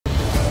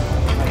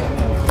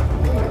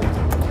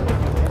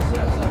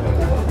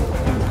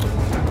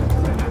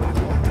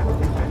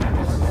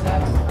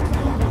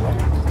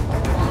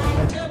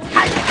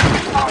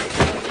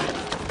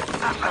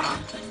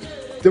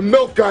The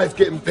milk guy's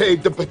getting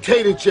paid, the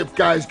potato chip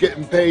guy's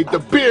getting paid, the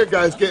beer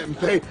guy's getting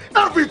paid.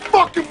 Every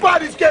fucking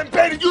body's getting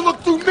paid, and you look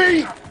through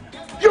me?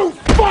 You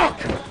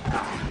fuck!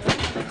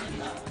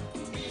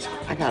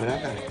 I got it.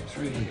 It's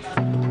right here.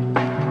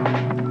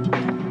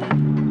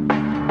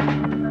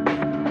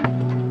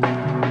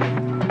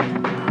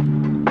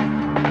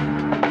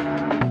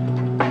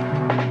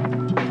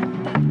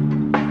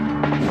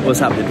 What's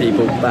happening,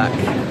 people? Back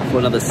for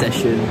another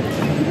session.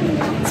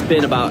 It's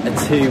been about a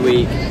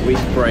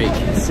 2-week break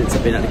since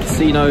I've been at the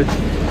casino.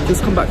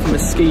 Just come back from a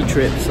ski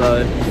trip,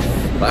 so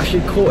I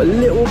actually caught a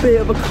little bit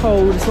of a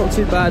cold. It's not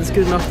too bad, it's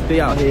good enough to be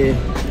out here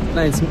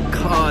playing some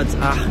cards.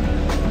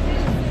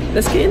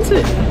 Let's get into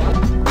it.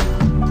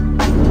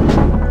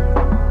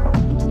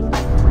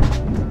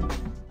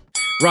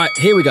 Right,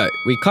 here we go.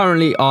 We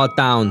currently are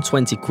down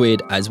 20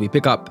 quid as we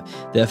pick up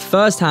the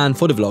first hand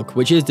for the vlog,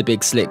 which is the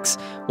big slicks.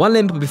 One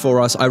limper before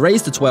us, I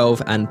raised to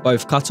 12 and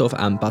both cut off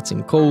and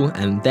button call,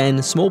 and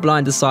then small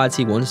blind decides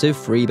he wants to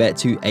free bet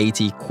to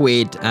 80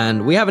 quid.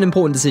 And we have an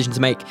important decision to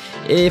make.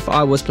 If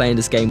I was playing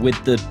this game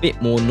with the bit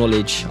more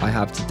knowledge I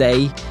have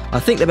today, I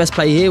think the best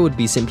play here would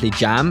be simply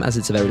jam, as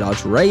it's a very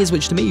large raise,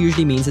 which to me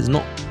usually means it's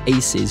not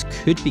aces,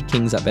 could be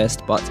kings at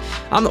best, but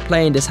I'm not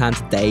playing this hand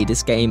today.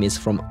 This game is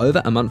from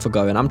over a month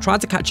ago, and I'm trying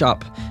to catch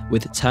up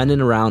with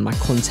turning around my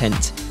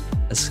content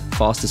as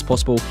fast as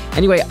possible.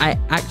 Anyway, I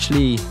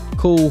actually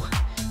call,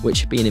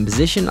 which being in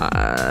position,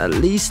 at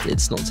least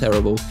it's not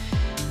terrible.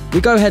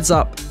 We go heads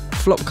up,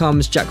 flop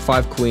comes jack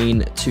 5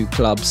 queen, 2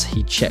 clubs,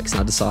 he checks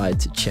and I decide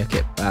to check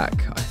it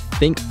back. I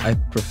think I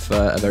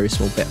prefer a very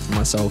small bet for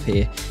myself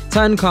here.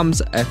 Turn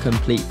comes a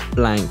complete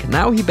blank.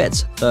 Now he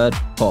bets third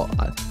pot.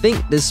 I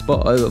think this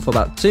spot over for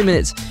about 2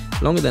 minutes,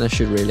 longer than I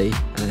should really,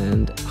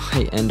 and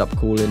I end up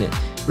calling it.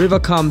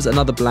 River comes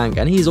another blank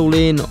and he's all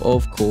in.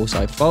 Of course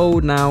I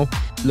fold. Now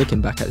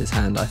looking back at this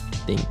hand, I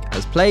think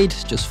as played,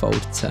 just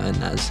fold turn,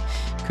 as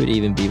could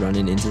even be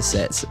running into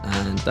sets,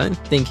 and don't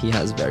think he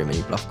has very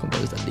many bluff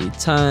combos that lead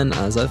turn,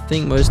 as I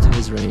think most of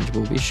his range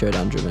will be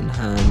showdown driven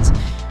hands.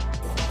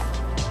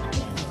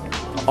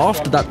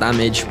 After that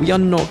damage, we are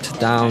knocked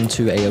down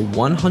to a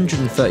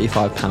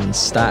 £135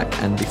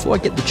 stack, and before I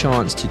get the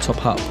chance to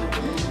top up,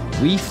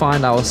 we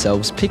find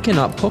ourselves picking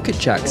up pocket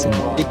jacks in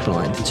the big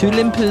blind, 2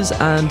 limpers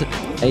and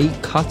a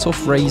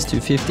cut-off raise to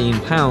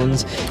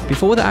 £15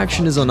 before the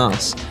action is on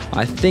us.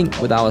 I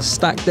think with our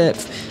stack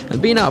depth and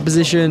being out of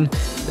position,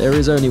 there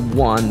is only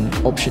one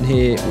option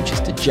here, which is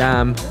to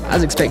jam.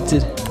 As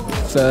expected,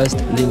 first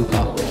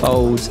limper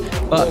folds,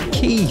 but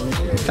Key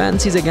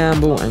fancies a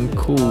gamble and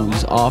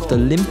calls after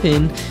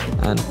limping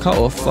and cut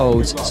off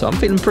folds, so I'm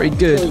feeling pretty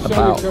good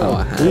about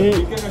our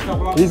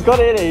hand. He's got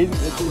it.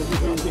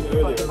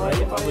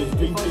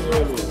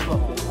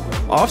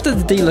 After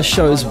the dealer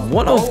shows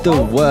one of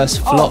the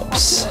worst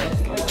flops,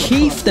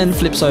 Keith then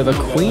flips over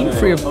queen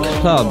 3 of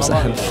clubs,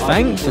 and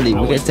thankfully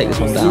we get to take this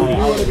one down.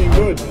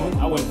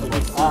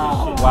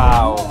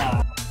 Wow.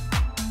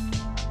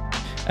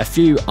 A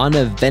few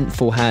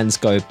uneventful hands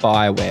go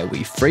by where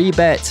we free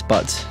bet,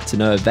 but to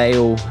no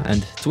avail,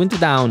 and dwindle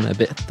down a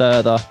bit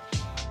further.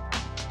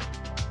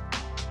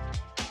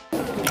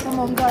 Come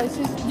on guys,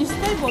 this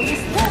table is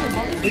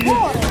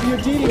terrible. You're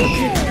dealing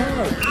with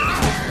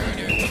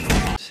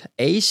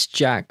Ace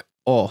jack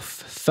off.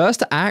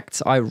 First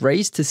act, I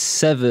raise to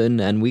 7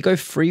 and we go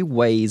 3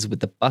 ways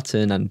with the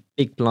button and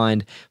big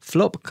blind.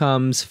 Flop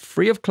comes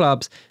 3 of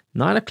clubs,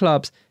 9 of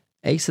clubs,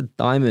 ace of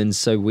diamonds.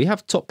 So we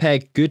have top pair,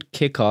 good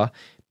kicker.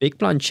 Big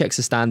blind checks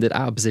a standard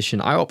out of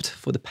position. I opt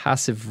for the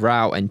passive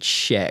route and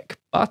check.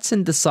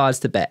 Button decides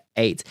to bet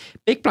 8.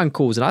 Big blind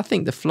calls, and I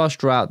think the flush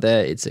draw out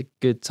there, it's a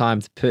good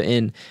time to put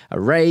in a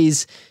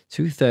raise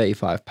to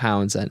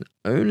 £35, and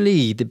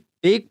only the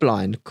big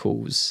blind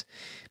calls.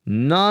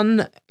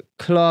 None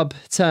club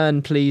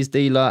turn please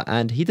dealer,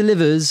 and he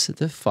delivers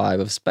the 5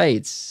 of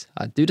spades.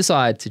 I do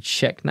decide to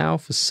check now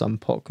for some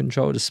pot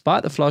control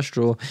despite the flush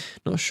draw.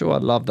 Not sure I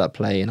love that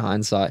play in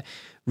hindsight.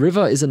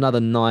 River is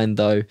another 9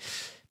 though.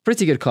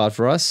 Pretty good card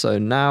for us. So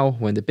now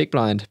when the big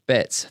blind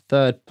bets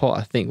third pot,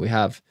 I think we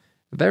have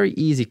a very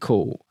easy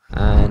call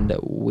and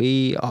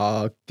we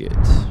are good.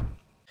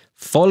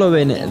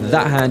 Following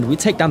that hand, we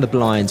take down the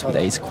blinds with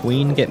ace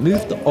queen, get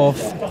moved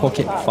off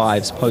pocket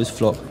 5s post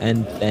flop,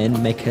 and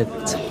then make a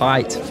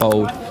tight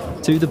fold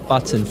to the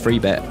button free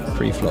bet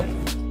pre-flop.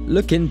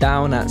 Looking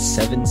down at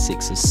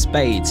 7-6 of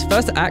spades.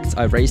 First act,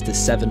 I raised to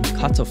 7,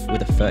 cut off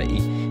with a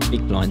 30,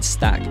 big blind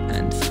stack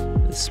and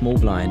the small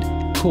blind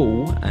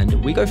call,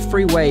 and we go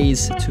 3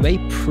 ways to a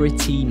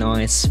pretty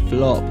nice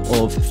flop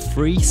of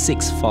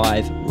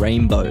 3-6-5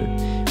 rainbow.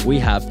 We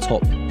have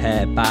top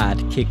pair,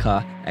 bad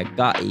kicker, a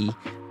gutty,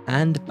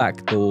 and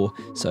backdoor.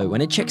 So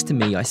when it checks to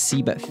me, I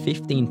see bet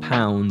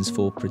 £15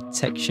 for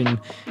protection.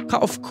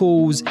 Cut off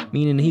calls,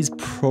 meaning he's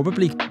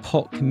probably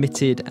pot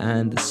committed,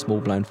 and the small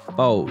blind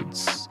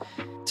folds.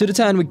 To the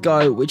turn we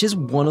go, which is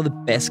one of the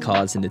best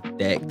cards in the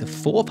deck, the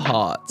Four of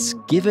Hearts,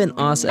 giving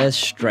us a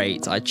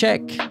straight. I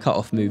check,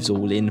 cutoff moves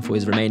all in for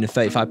his remaining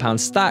 £35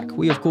 stack.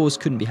 We of course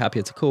couldn't be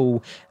happier to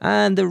call,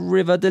 and the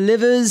river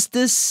delivers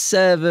the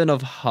Seven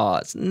of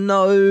Hearts.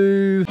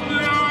 No!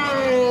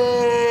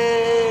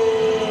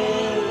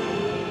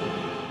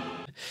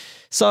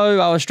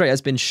 So our straight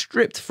has been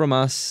stripped from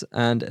us,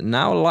 and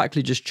now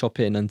likely just chop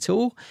in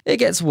until it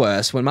gets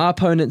worse when my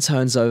opponent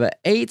turns over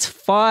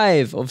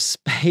 8-5 of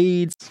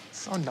spades.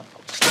 Son of a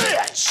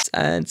bitch!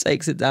 And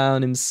takes it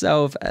down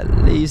himself.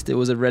 At least it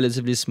was a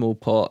relatively small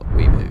pot.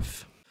 We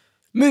move.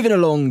 Moving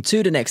along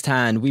to the next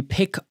hand, we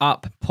pick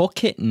up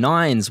pocket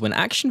nines. When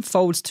action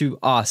folds to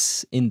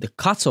us in the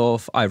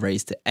cutoff, I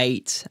raise to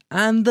 8,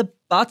 and the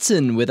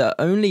button with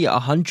only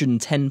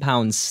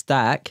 £110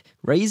 stack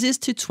raises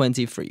to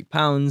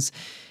 £23.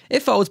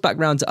 It folds back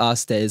round to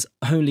us. There's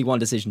only one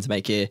decision to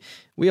make here.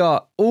 We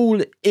are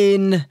all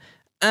in,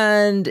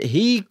 and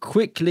he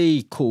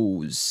quickly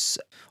calls.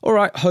 All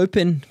right,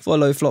 hoping for a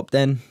low flop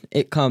then.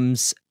 It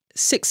comes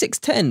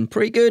 6-6-10,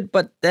 pretty good,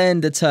 but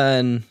then the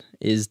turn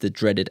is the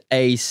dreaded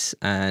ace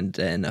and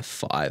then a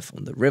 5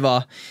 on the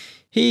river.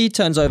 He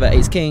turns over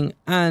ace king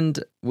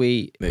and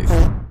we move.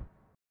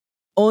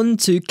 On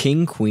to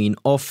king queen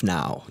off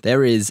now.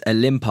 There is a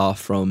limper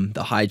from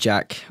the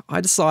hijack.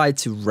 I decide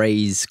to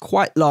raise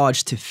quite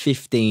large to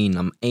 15.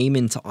 I'm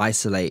aiming to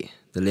isolate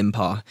the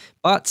limper,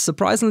 but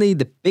surprisingly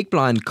the big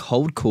blind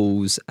cold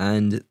calls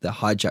and the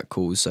hijack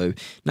calls. So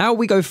now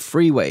we go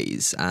three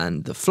ways,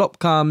 and the flop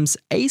comes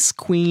ace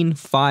queen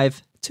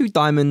 5, 2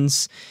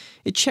 diamonds.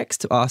 It checks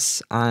to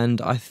us, and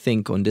I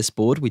think on this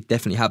board we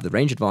definitely have the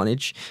range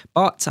advantage,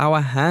 but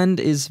our hand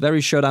is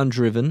very showdown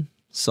driven,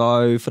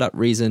 so for that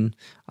reason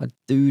I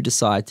do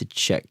decide to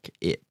check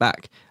it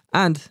back.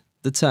 And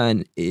the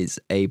turn is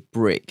a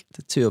brick,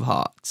 the 2 of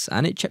hearts,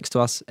 and it checks to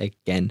us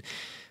again.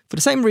 For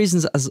the same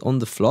reasons as on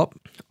the flop,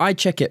 I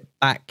check it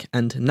back,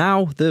 and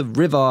now the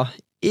river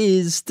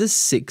is the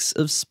 6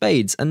 of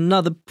spades,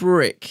 another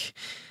brick.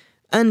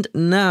 And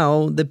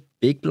now the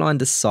big blind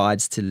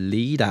decides to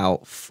lead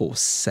out for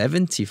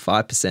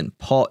 75%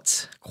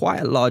 pot.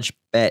 Quite a large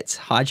bet.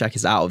 Hijack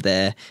is out of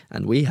there,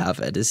 and we have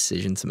a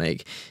decision to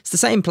make. It's the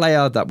same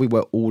player that we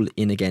were all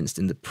in against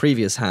in the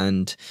previous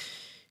hand.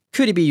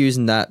 Could he be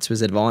using that to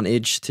his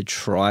advantage to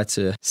try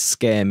to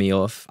scare me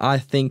off? I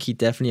think he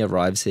definitely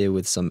arrives here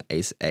with some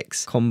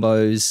ace-x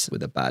combos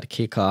with a bad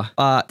kicker.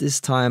 But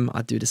this time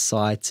I do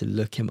decide to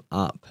look him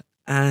up.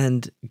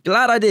 And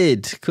glad I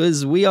did,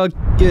 because we are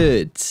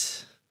good.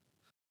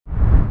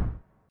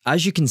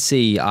 As you can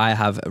see, I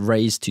have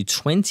raised to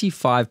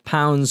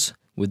 £25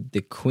 with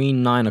the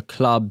queen 9 of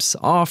clubs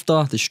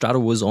after the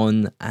straddle was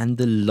on and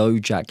the low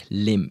jack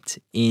limped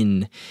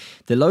in.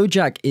 The low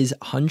jack is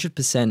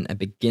 100% a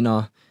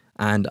beginner,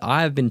 and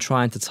I have been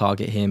trying to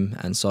target him,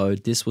 and so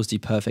this was the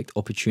perfect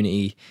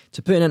opportunity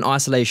to put in an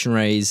isolation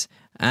raise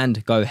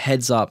and go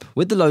heads up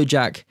with the low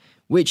jack,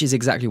 which is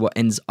exactly what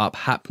ends up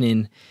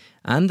happening.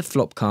 And the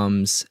flop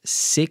comes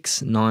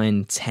 6,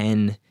 9,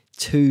 10,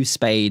 2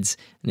 spades,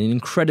 and an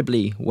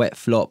incredibly wet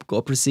flop. Got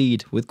to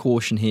proceed with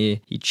caution here.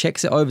 He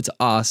checks it over to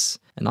us,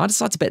 and I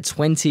decide to bet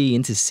 20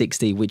 into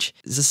 60, which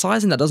is a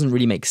sizing that doesn't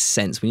really make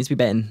sense. We need to be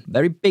betting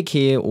very big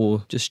here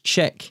or just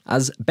check,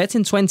 as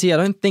betting 20 I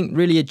don't think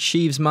really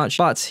achieves much,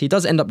 but he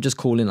does end up just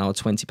calling our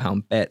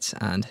 £20 bet,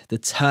 and the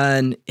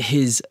turn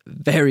is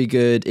very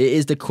good. It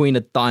is the queen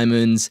of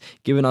diamonds,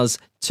 giving us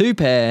 2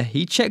 pair.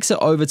 He checks it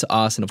over to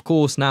us, and of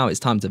course now it's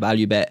time to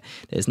value bet.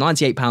 There's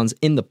 £98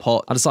 in the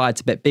pot. I decide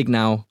to bet big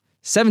now,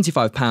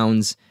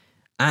 £75,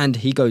 and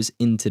he goes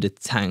into the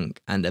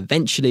tank and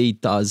eventually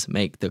does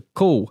make the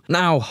call.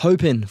 Now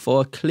hoping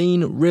for a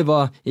clean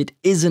river. It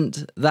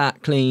isn't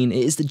that clean.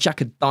 It is the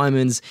jack of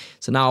diamonds.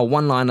 So now a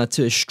one-liner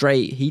to a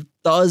straight. He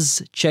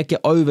does check it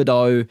over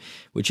though,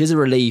 which is a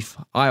relief.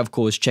 I of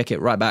course check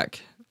it right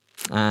back,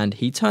 and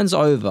he turns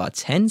over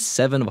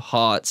 10-7 of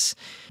hearts.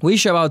 We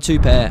show our 2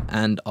 pair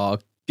and are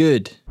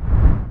good.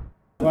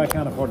 I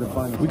can't afford to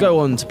find We go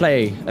on to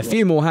play a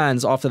few more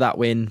hands after that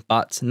win,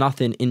 but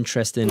nothing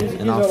interesting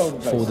enough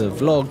for the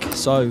vlog,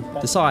 so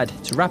decide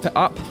to wrap it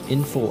up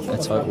in for a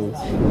total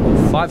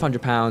of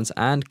 £500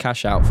 and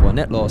cash out for a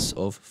net loss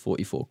of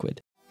 44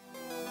 quid.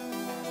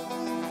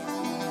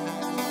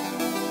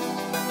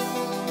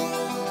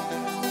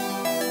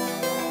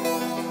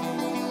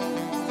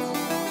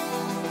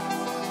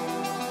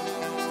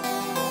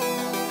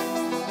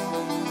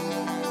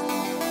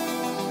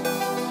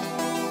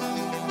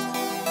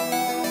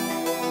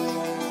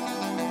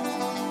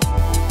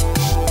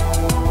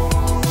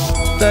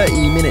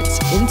 30 minutes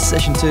into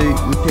session 2,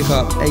 we pick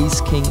up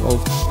ace king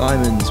of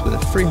diamonds with a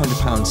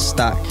 £300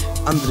 stack.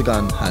 Under the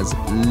gun has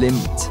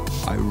limped.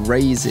 I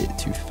raise it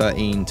to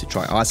 13 to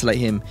try isolate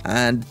him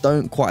and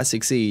don't quite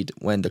succeed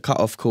when the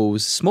cutoff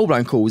calls, small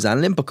blind calls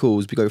and limper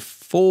calls. We go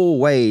 4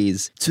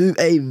 ways to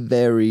a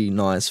very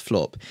nice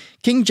flop.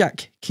 King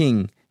jack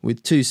king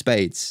with 2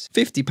 spades,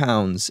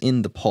 £50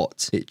 in the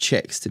pot. It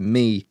checks to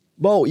me.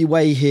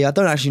 Multi-way here. I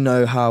don't actually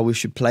know how we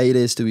should play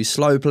this. Do we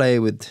slow play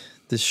with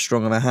this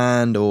strong of a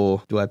hand,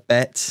 or do I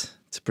bet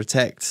to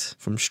protect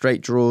from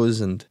straight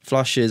draws and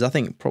flushes. I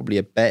think probably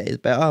a bet is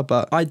better,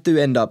 but I do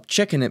end up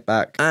checking it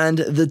back. And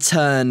the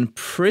turn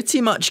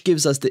pretty much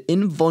gives us the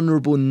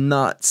invulnerable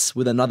nuts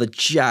with another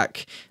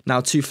jack.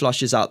 Now 2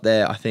 flushes out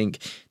there. I think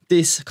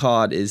this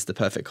card is the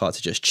perfect card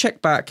to just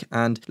check back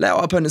and let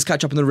our opponents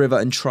catch up on the river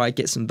and try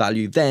get some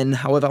value then.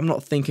 However, I'm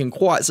not thinking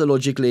quite so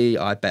logically.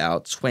 I bet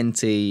out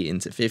 20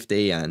 into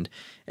 50 and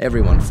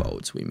everyone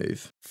folds. We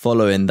move.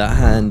 Following that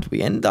hand,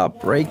 we end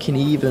up breaking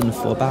even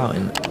for about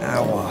an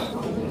hour.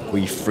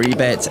 We free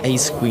bet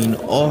ace queen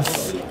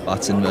off,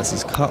 button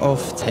versus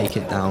cutoff, take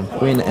it down,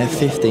 win a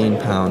 £15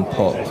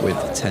 pot with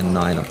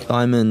 10-9 of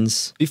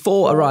diamonds.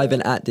 Before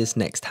arriving at this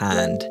next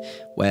hand,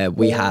 where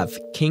we have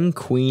king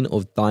queen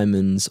of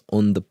diamonds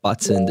on the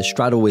button, the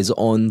straddle is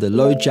on, the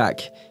low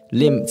jack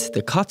limped,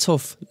 the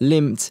cutoff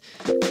limped,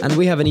 and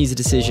we have an easy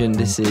decision.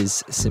 This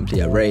is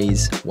simply a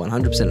raise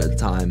 100% of the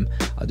time.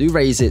 I do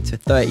raise it to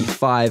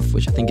 35,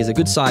 which I think is a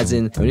good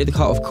sizing. We need the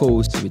cutoff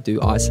calls, so we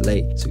do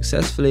isolate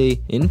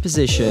successfully. In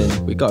position,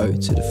 we go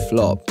to the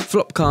flop.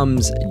 Flop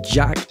comes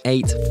jack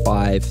 8,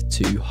 5,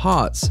 2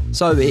 hearts.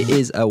 So it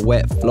is a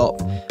wet flop.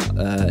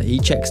 He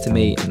checks to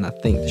me, and I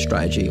think the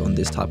strategy on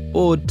this type of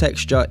board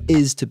texture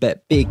is to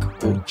bet big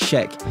or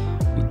check.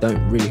 We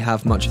don't really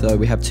have much though.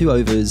 We have 2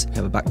 overs, we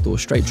have a backdoor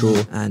straight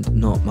draw, and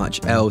not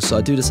much else. So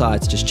I do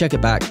decide to just check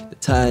it back. The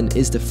turn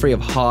is the 3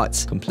 of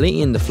hearts,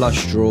 completing the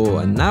flush draw,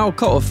 and now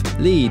cutoff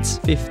leads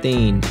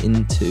 15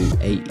 into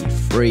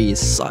 83.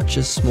 It's such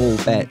a small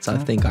bet. I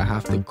think I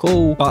have to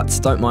call, but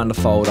don't mind the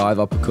fold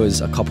either,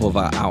 because a couple of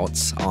our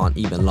outs aren't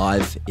even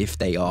live if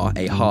they are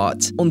a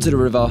heart. Onto the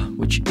river,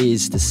 which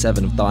is the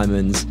 7 of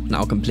diamonds,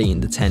 now completing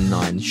the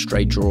 10-9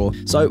 straight draw.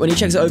 So when he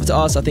checks it over to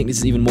us, I think this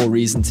is even more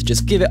reason to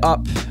just give it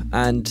up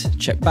and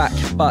check back.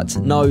 But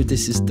no,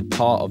 this is the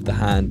part of the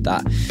hand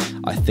that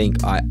I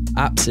think I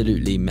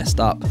absolutely messed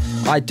up.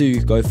 I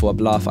do go for a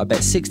bluff. I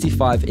bet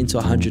 65 into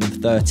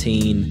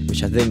 113,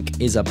 which I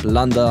think is a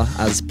blunder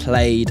as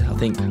played. I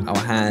think our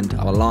hand,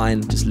 our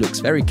line just looks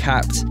very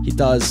capped. He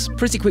does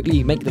pretty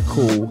quickly make the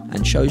call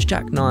and shows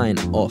jack 9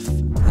 off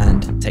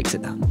and takes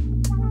it down.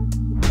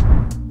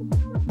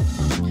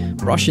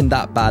 Brushing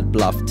that bad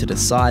bluff to the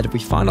side, we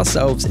find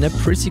ourselves in a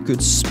pretty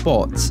good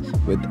spot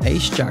with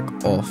ace jack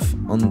off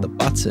on the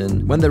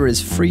button when there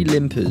is 3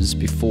 limpers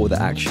before the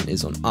action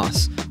is on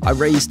us. I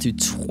raise to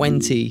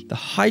 20, the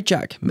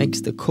hijack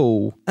makes the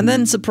call, and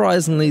then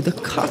surprisingly the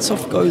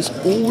cutoff goes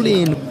all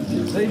in.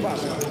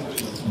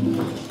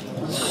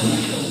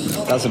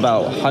 That's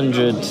about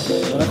 100.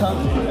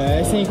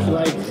 I think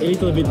like a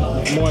little bit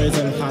more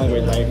than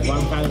 100, like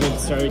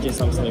 130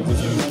 something like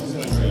this.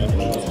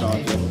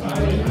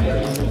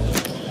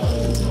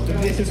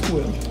 This is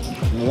cool.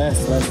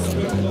 Less.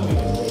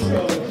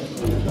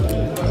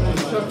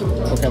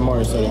 Okay,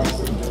 more, sorry.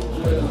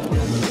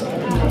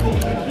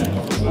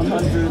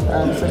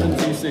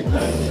 176.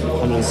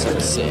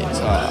 176.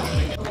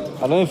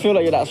 I don't feel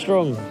like you're that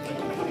strong.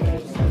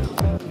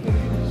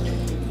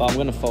 But I'm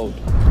gonna fold.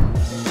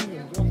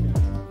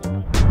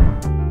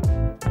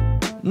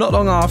 Not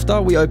long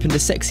after, we opened a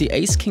sexy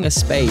ace king of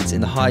spades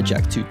in the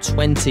hijack to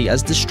 20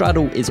 as the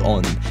straddle is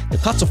on. The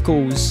cutoff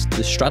calls,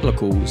 the straddler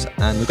calls,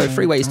 and we go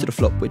 3 ways to the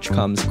flop, which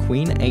comes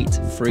queen 8,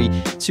 3,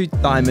 2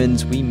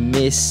 diamonds, we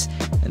miss,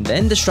 and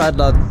then the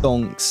straddler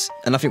donks,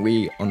 and I think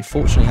we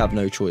unfortunately have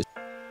no choice.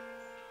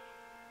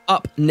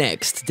 Up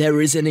next, there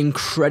is an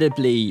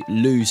incredibly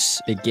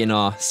loose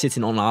beginner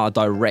sitting on our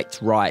direct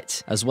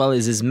right, as well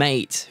as his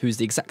mate, who's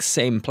the exact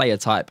same player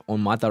type,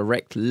 on my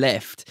direct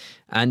left.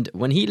 And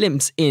when he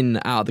limps in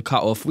out of the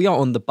cutoff, we are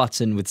on the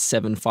button with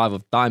 7-5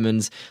 of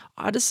diamonds.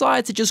 I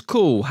decide to just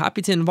call,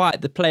 happy to invite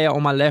the player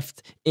on my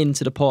left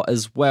into the pot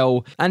as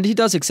well. And he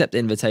does accept the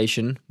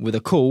invitation with a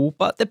call,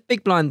 but the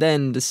big blind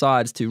then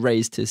decides to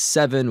raise to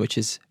 7, which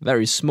is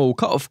very small.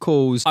 Cutoff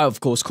calls, I of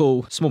course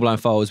call, small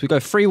blind folds. We go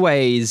 3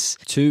 ways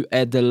to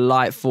a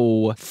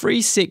delightful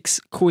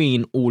 3-6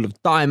 queen, all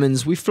of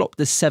diamonds. We flop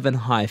the 7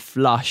 high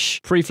flush.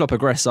 Pre-flop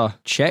aggressor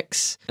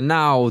checks. And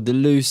now the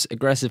loose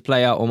aggressive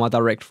player on my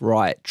direct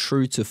right,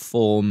 true to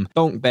form,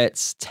 donk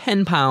bets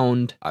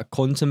 £10. I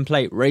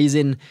contemplate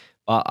raising,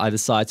 but I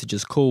decide to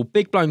just call.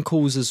 Big blind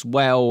calls as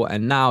well,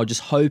 and now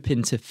just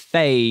hoping to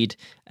fade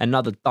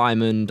another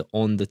diamond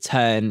on the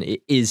turn.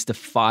 It is the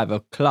 5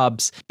 of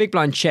clubs. Big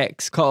blind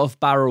checks, cut off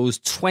barrels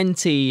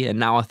 20, and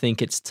now I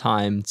think it's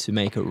time to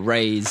make a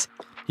raise.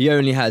 He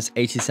only has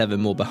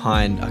 87 more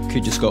behind. I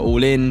could just go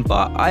all in,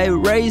 but I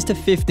raise to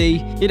 50.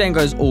 He then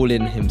goes all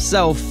in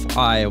himself.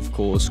 I, of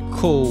course,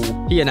 call.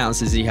 He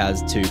announces he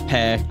has 2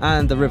 pair,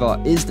 and the river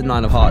is the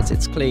 9 of hearts.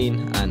 It's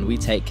clean, and we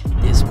take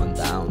this one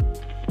down.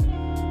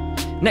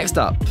 Next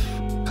up,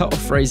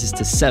 cut-off raises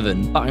to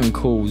 7, button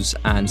calls,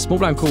 and small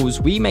blind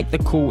calls. We make the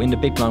call in the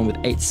big blind with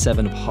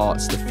 8-7 of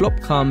hearts. The flop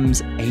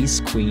comes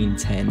ace, queen,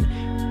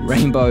 10.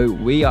 Rainbow,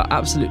 we are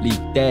absolutely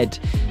dead.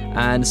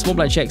 And small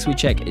blind checks, we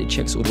check, it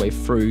checks all the way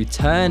through.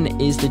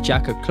 Turn is the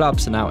jack of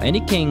clubs. So now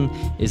any king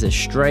is a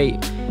straight.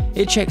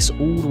 It checks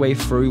all the way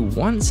through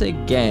once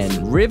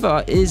again.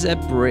 River is a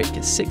brick,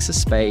 6 of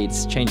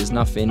spades, changes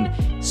nothing.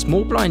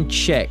 Small blind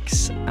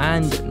checks,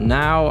 and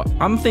now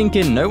I'm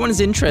thinking no one is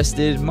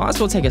interested. Might as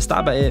well take a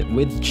stab at it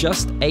with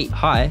just 8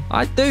 high.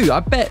 I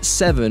bet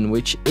 7,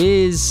 which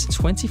is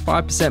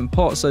 25%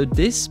 pot. So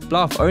this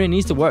bluff only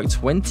needs to work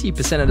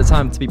 20% of the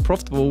time to be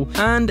profitable,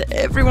 and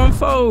everyone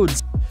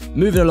folds.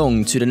 Moving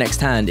along to the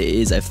next hand, it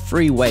is a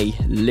 3-way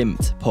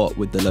limped pot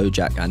with the low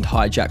jack and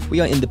high jack. We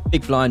are in the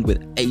big blind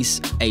with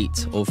ace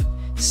 8 of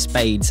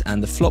spades,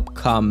 and the flop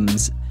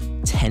comes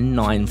 10,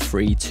 9,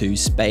 3, 2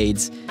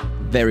 spades.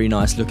 Very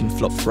nice looking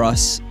flop for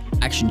us.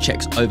 Action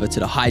checks over to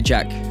the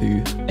hijack,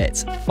 who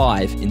bets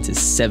 5 into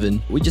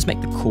 7. We just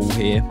make the call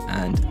here,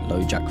 and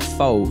low jack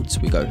folds.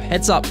 We go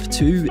heads up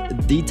to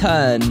the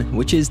turn,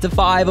 which is the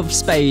 5 of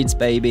spades,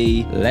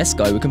 baby. Let's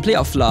go. We complete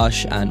our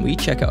flush, and we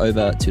check it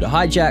over to the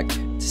hijack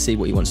to see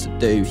what he wants to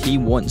do. He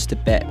wants to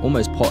bet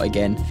almost pot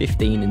again,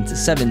 15 into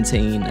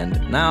 17,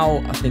 and now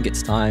I think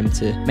it's time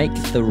to make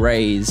the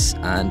raise,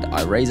 and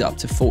I raise it up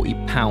to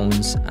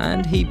 £40,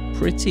 and he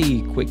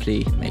pretty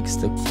quickly makes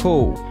the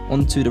call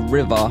onto the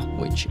river,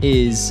 which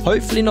is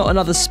hopefully not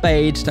another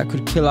spade that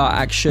could kill our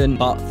action,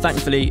 but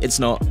thankfully it's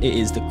not. It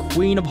is the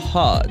queen of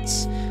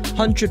hearts.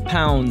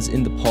 £100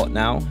 in the pot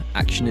now.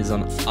 Action is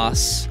on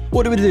us.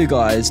 What do,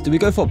 guys? Do we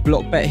go for a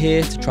block bet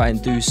here to try and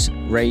induce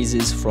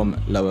raises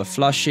from lower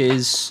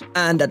flushes,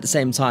 and at the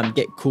same time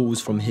get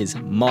calls from his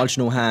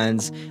marginal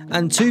hands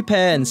and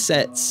 2-pair and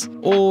sets?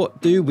 Or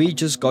do we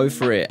just go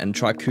for it and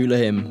try cooler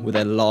him with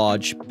a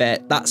large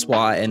bet? That's what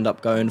I end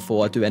up going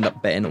for. I do end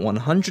up betting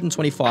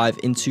 125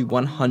 into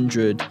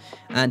 100,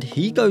 and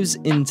he goes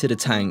into the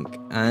tank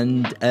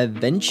and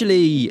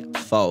eventually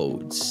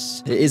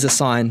folds. It is a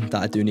sign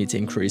that I do need to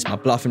increase my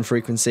bluffing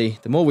frequency.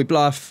 The more we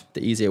bluff,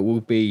 the easier it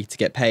will be to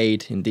get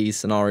paid in these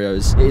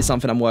scenarios. It is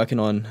something I'm working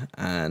on,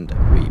 and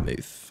we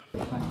move.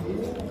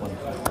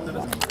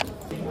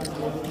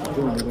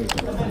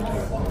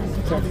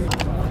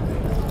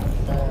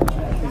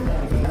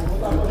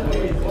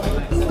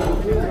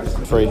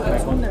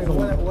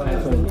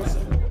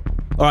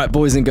 All right,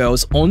 boys and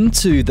girls, on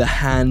to the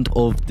hand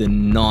of the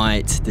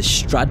night. The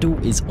straddle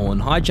is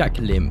on. Hijack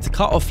limped,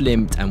 cut off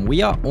limped, and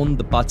we are on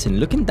the button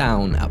looking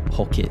down at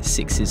pocket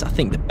sixes. I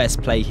think the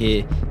best play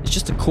here is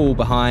just a call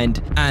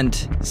behind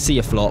and see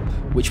a flop,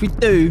 which we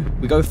do.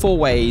 We go 4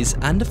 ways,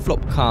 and the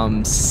flop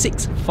comes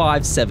 6,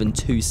 5, 7,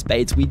 2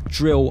 spades. We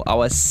drill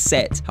our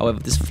set. However,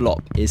 this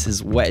flop is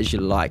as wet as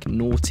you like.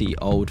 Naughty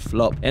old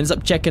flop. Ends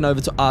up checking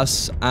over to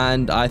us,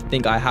 and I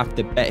think I have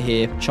to bet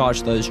here.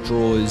 Charge those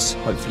draws,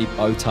 hopefully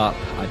boat up.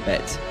 I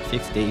bet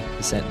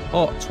 50%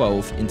 pot,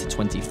 12 into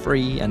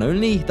 23, and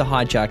only the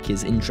hijack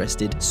is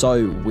interested.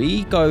 So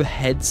we go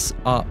heads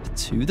up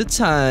to the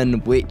turn,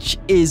 which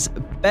is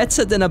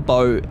better than a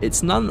boat.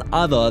 It's none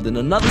other than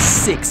another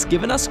 6,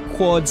 giving us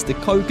quads, the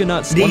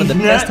coconuts, one of the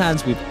best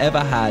hands we've ever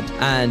had,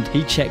 and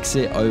he checks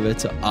it over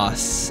to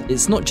us.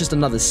 It's not just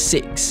another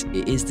 6,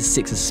 it is the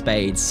 6 of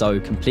spades, so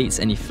completes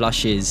any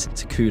flushes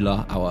to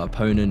cooler our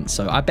opponent.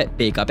 So I bet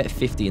big, I bet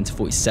 50 into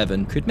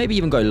 47, could maybe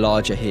even go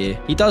larger here.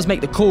 He does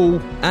make the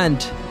call,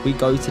 and we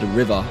go to the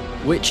river,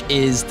 which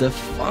is the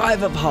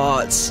 5 of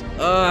hearts.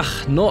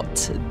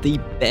 Not the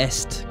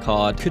best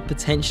card. Could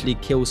potentially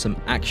kill some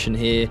action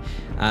here,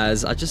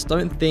 as I just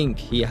don't think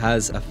he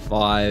has a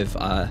 5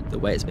 the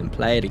way it's been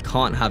played. He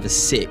can't have a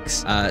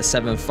 6.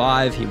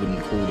 7-5 he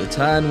wouldn't call the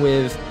turn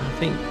with. I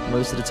think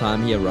most of the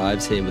time he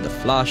arrives here with a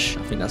flush.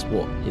 I think that's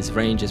what his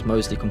range is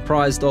mostly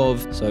comprised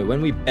of. So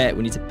when we bet,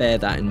 we need to bear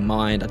that in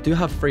mind. I do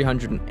have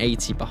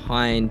 380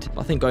 behind.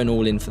 I think going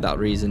all in for that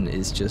reason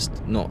is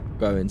just not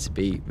going to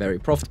be very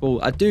profitable.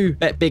 I do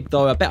bet big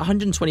though. I bet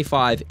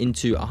 125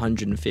 into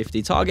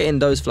 150, targeting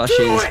those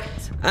flushes,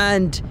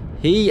 and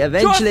he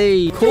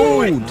eventually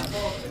called.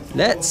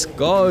 Let's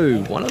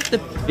go. One of the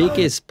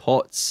biggest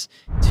pots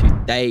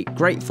to date.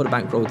 Great for the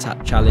bankroll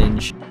tap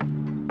challenge.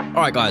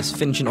 All right, guys,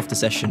 finishing off the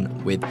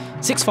session with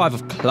 6-5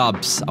 of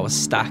clubs. Our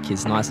stack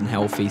is nice and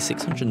healthy.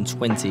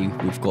 620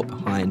 we've got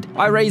behind.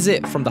 I raise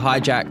it from the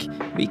hijack.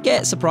 We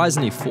get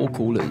surprisingly 4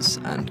 callers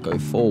and go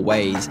 4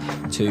 ways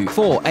to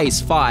 4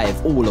 ace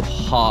 5 all of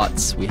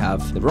hearts. We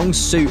have the wrong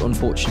suit,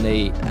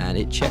 unfortunately, and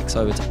it checks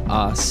over to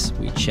us.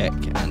 We check,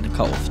 and the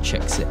cutoff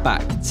checks it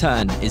back.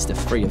 Turn is the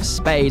 3 of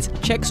spades.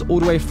 Checks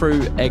all the way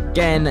through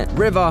again.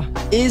 River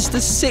is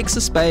the 6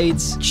 of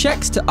spades.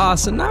 Checks to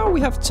us, and now we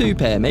have 2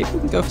 pair. Maybe we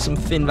can go for some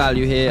thin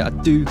value here. I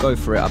do go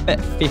for it. I bet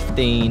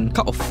 15.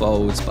 Cut off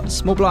folds, but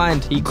small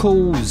blind, he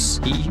calls.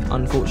 He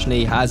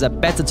unfortunately has a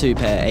better 2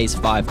 pair. Ace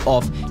 5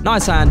 off.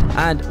 Nice hand,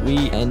 and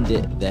we end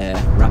it there.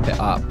 Wrap it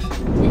up.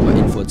 We were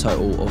in for a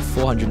total of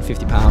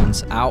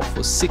 £450, out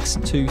for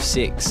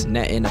 626,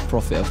 netting a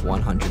profit of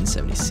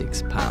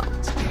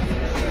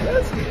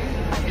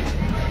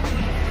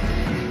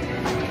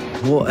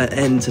 £176. What an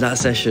end to that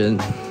session.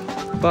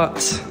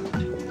 But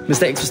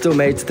mistakes were still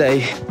made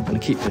today. I'm gonna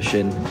keep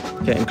pushing,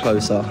 getting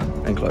closer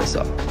and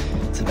closer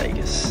to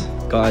Vegas.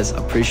 Guys,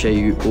 I appreciate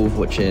you all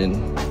for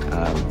watching.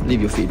 Leave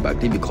your feedback,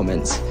 leave your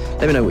comments.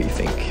 Let me know what you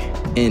think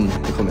in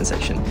the comment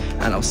section,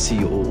 and I'll see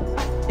you all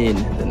in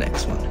the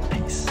next one.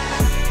 Peace.